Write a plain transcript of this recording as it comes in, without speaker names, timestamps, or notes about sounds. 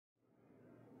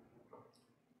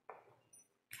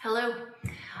Hello.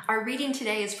 Our reading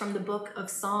today is from the book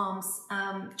of Psalms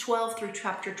 12 through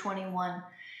chapter 21.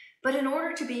 But in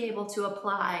order to be able to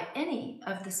apply any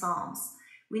of the Psalms,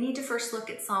 we need to first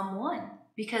look at Psalm 1,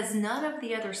 because none of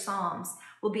the other Psalms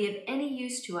will be of any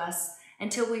use to us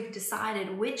until we've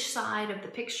decided which side of the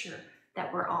picture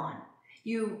that we're on.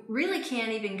 You really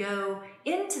can't even go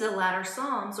into the latter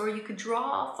Psalms, or you could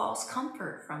draw false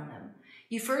comfort from them.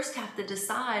 You first have to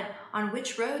decide on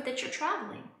which road that you're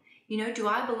traveling. Do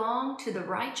I belong to the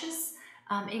righteous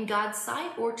in God's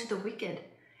sight or to the wicked?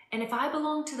 And if I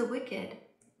belong to the wicked,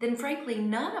 then frankly,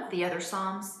 none of the other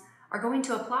Psalms are going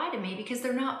to apply to me because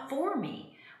they're not for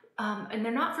me and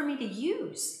they're not for me to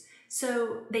use.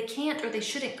 So they can't or they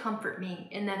shouldn't comfort me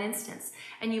in that instance.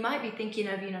 And you might be thinking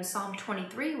of, Psalm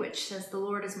 23, which says, "The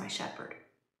Lord is my shepherd."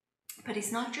 But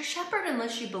he's not your shepherd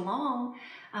unless you belong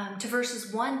to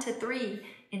verses 1 to 3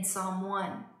 in Psalm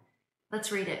 1.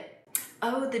 Let's read it.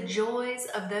 Oh, the joys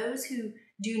of those who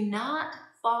do not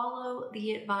follow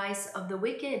the advice of the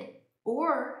wicked,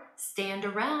 or stand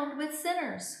around with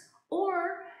sinners,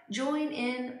 or join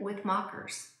in with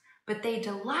mockers. But they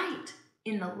delight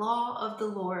in the law of the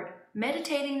Lord,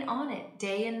 meditating on it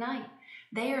day and night.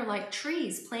 They are like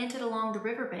trees planted along the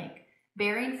riverbank,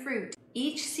 bearing fruit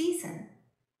each season.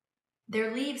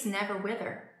 Their leaves never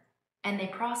wither, and they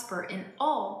prosper in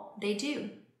all they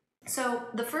do. So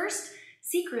the first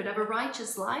secret of a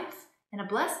righteous life and a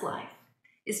blessed life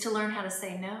is to learn how to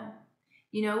say no.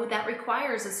 That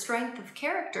requires a strength of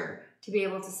character to be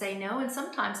able to say no, and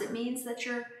sometimes it means that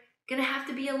you're going to have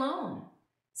to be alone.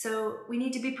 So we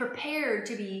need to be prepared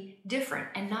to be different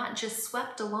and not just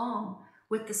swept along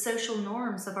with the social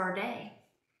norms of our day.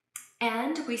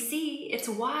 And we see it's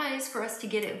wise for us to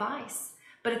get advice,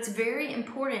 but it's very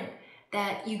important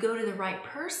that you go to the right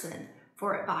person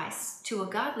for advice, to a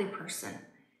godly person.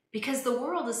 Because the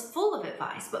world is full of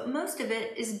advice, but most of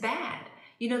it is bad.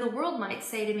 The world might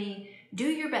say to me, do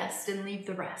your best and leave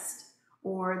the rest.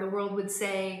 Or the world would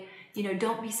say,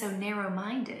 don't be so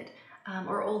narrow-minded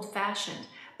or old-fashioned.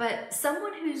 But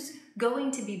someone who's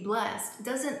going to be blessed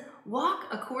doesn't walk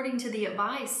according to the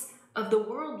advice of the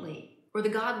worldly or the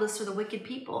godless or the wicked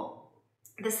people.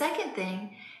 The second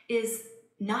thing is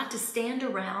not to stand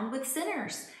around with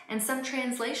sinners. And some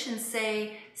translations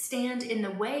say, stand in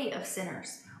the way of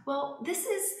sinners. Well, this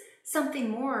is something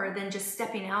more than just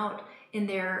stepping out in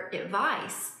their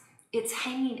advice. It's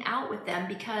hanging out with them,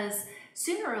 because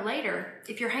sooner or later,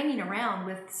 if you're hanging around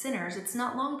with sinners, it's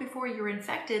not long before you're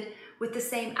infected with the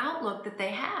same outlook that they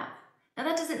have. Now,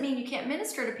 that doesn't mean you can't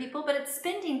minister to people, but it's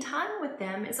spending time with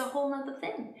them is a whole nother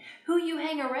thing. Who you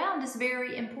hang around is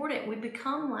very important. We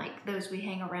become like those we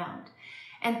hang around.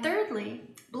 And thirdly,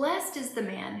 blessed is the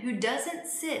man who doesn't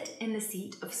sit in the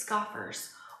seat of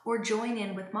scoffers or join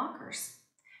in with mockers.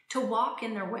 To walk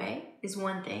in their way is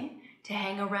one thing, to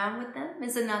hang around with them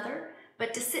is another,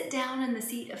 but to sit down in the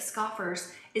seat of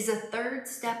scoffers is a third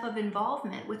step of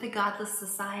involvement with a godless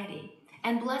society.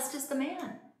 And blessed is the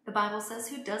man, the Bible says,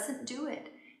 who doesn't do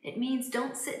it. It means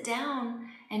don't sit down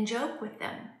and joke with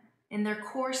them in their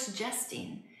coarse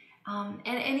jesting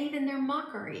and even their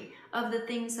mockery of the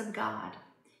things of God.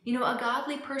 A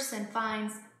godly person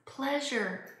finds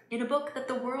pleasure in a book that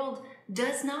the world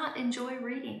does not enjoy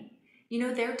reading.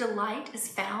 Their delight is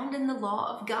found in the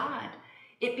law of God.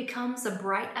 It becomes a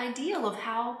bright ideal of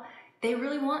how they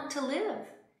really want to live.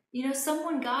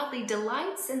 Someone godly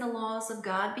delights in the laws of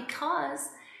God because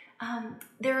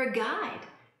they're a guide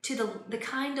to the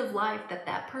kind of life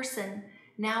that person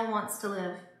now wants to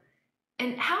live.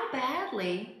 And how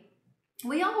badly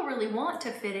we all really want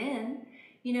to fit in.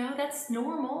 That's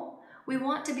normal. We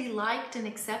want to be liked and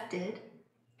accepted.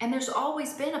 And there's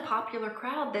always been a popular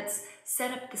crowd that's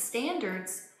set up the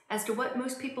standards as to what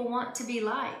most people want to be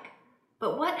like.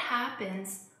 But what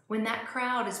happens when that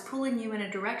crowd is pulling you in a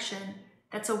direction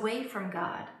that's away from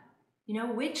God?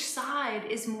 Which side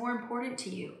is more important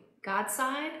to you? God's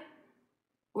side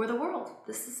or the world,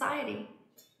 the society?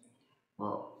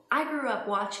 Well, I grew up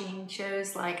watching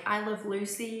shows like I Love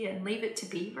Lucy and Leave It to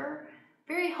Beaver,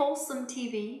 very wholesome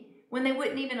TV, when they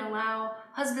wouldn't even allow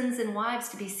husbands and wives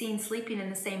to be seen sleeping in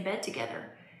the same bed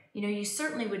together. You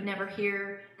certainly would never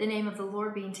hear the name of the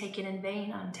Lord being taken in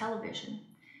vain on television.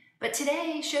 But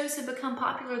today, shows have become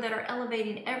popular that are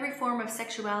elevating every form of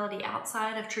sexuality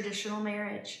outside of traditional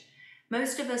marriage.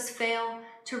 Most of us fail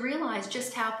to realize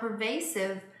just how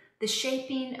pervasive the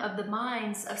shaping of the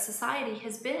minds of society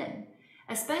has been,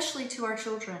 especially to our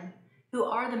children, who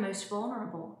are the most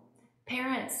vulnerable.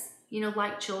 Parents,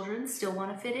 like children, still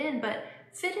want to fit in, but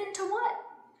fit into what?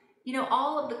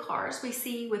 All of the cars we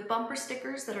see with bumper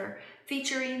stickers that are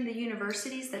featuring the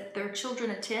universities that their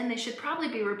children attend, they should probably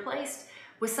be replaced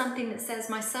with something that says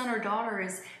my son or daughter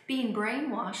is being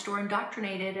brainwashed or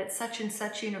indoctrinated at such and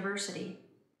such university.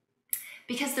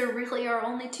 Because there really are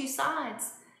only two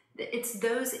sides. It's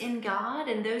those in God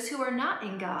and those who are not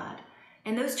in God.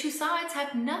 And those two sides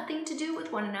have nothing to do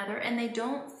with one another, and they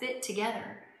don't fit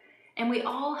together. And we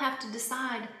all have to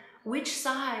decide which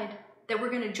side that we're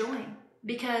going to join,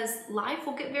 because life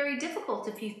will get very difficult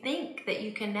if you think that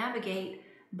you can navigate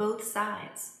both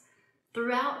sides.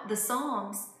 Throughout the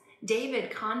Psalms,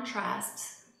 David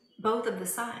contrasts both of the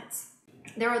sides.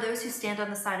 There are those who stand on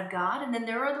the side of God, and then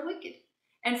there are the wicked.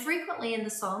 And frequently in the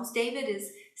Psalms, David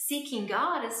is seeking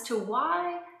God as to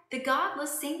why the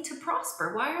godless seem to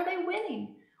prosper. Why are they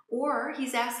winning? Or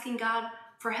he's asking God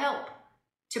for help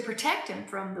to protect him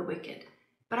from the wicked.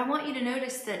 But I want you to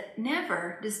notice that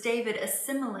never does David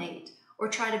assimilate or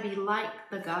try to be like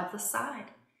the godless side.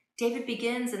 David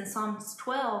begins in Psalms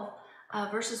 12,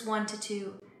 verses 1 to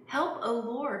 2. Help, O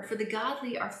Lord, for the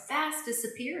godly are fast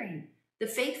disappearing. The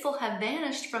faithful have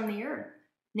vanished from the earth.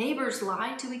 Neighbors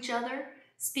lie to each other,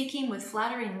 speaking with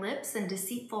flattering lips and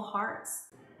deceitful hearts.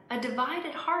 A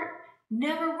divided heart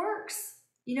never works.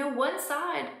 One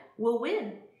side will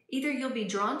win. Either you'll be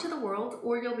drawn to the world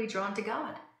or you'll be drawn to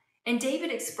God. And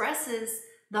David expresses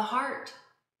the heart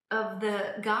of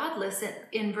the godless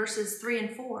in verses 3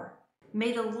 and 4.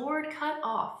 May the Lord cut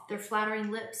off their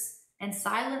flattering lips and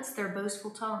silence their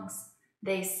boastful tongues.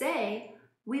 They say,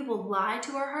 we will lie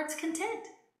to our heart's content.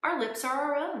 Our lips are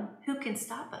our own. Who can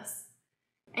stop us?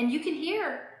 And you can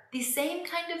hear these same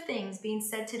kind of things being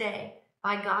said today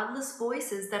by godless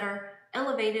voices that are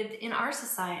elevated in our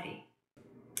society.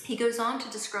 He goes on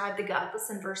to describe the godless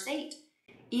in verse 8.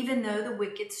 Even though the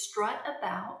wicked strut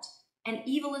about and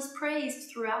evil is praised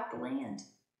throughout the land.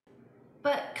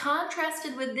 But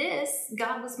contrasted with this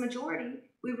godless majority,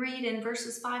 we read in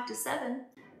verses 5 to 7,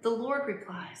 the Lord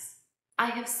replies, I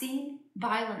have seen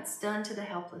violence done to the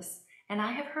helpless, and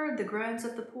I have heard the groans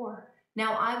of the poor.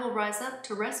 Now I will rise up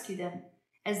to rescue them,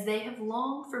 as they have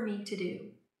longed for me to do.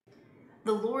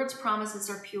 The Lord's promises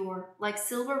are pure, like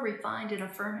silver refined in a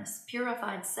furnace,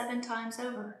 purified 7 times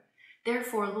over.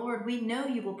 Therefore, Lord, we know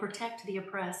you will protect the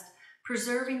oppressed,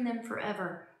 preserving them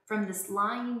forever from this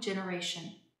lying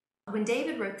generation. When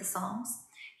David wrote the Psalms,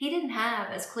 he didn't have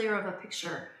as clear of a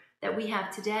picture that we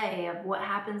have today of what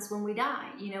happens when we die.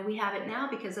 We have it now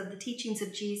because of the teachings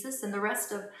of Jesus and the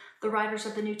rest of the writers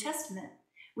of the New Testament.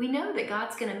 We know that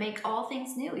God's going to make all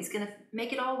things new. He's going to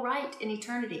make it all right in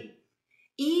eternity.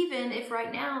 Even if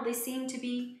right now they seem to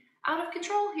be out of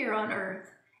control here on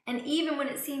earth. And even when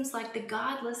it seems like the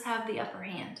godless have the upper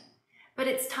hand. But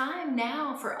it's time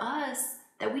now for us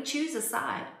that we choose a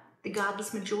side, the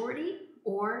godless majority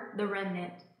or the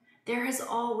remnant. There has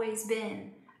always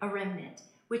been a remnant,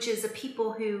 which is a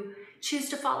people who choose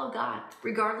to follow God,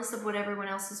 regardless of what everyone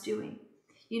else is doing.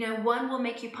 One will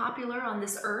make you popular on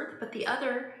this earth, but the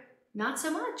other, not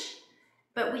so much.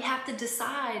 But we have to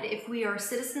decide if we are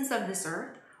citizens of this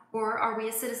earth or are we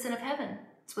a citizen of heaven.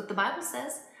 That's what the Bible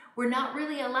says. We're not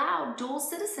really allowed dual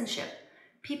citizenship.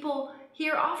 People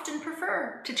here often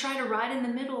prefer to try to ride in the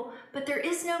middle, but there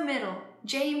is no middle.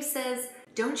 James says,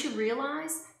 don't you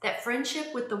realize that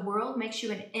friendship with the world makes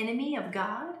you an enemy of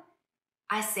God?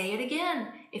 I say it again,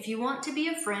 if you want to be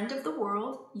a friend of the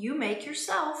world, you make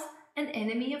yourself an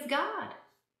enemy of God.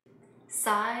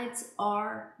 Sides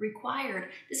are required.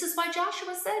 This is why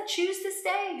Joshua said, choose this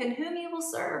day in whom you will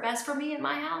serve. As for me and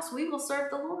my house, we will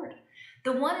serve the Lord.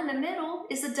 The one in the middle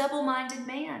is a double-minded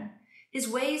man. His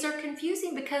ways are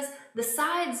confusing because the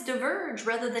sides diverge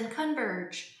rather than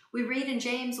converge. We read in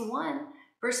James 1,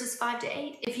 verses 5 to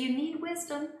 8, if you need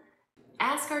wisdom,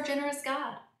 ask our generous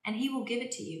God, and he will give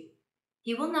it to you.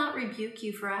 He will not rebuke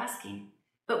you for asking,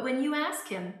 but when you ask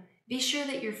him, be sure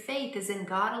that your faith is in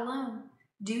God alone.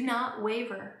 Do not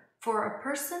waver, for a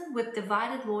person with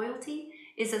divided loyalty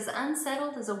is as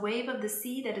unsettled as a wave of the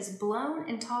sea that is blown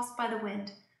and tossed by the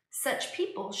wind. Such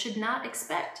people should not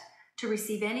expect to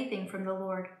receive anything from the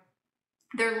Lord.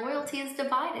 Their loyalty is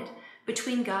divided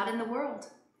between God and the world,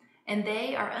 and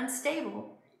they are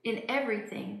unstable in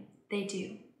everything they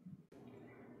do.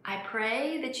 I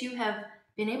pray that you have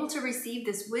been able to receive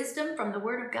this wisdom from the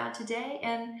Word of God today,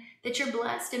 and that you're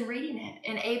blessed in reading it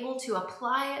and able to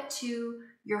apply it to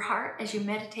your heart as you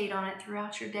meditate on it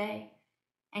throughout your day.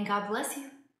 And God bless you.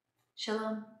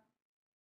 Shalom.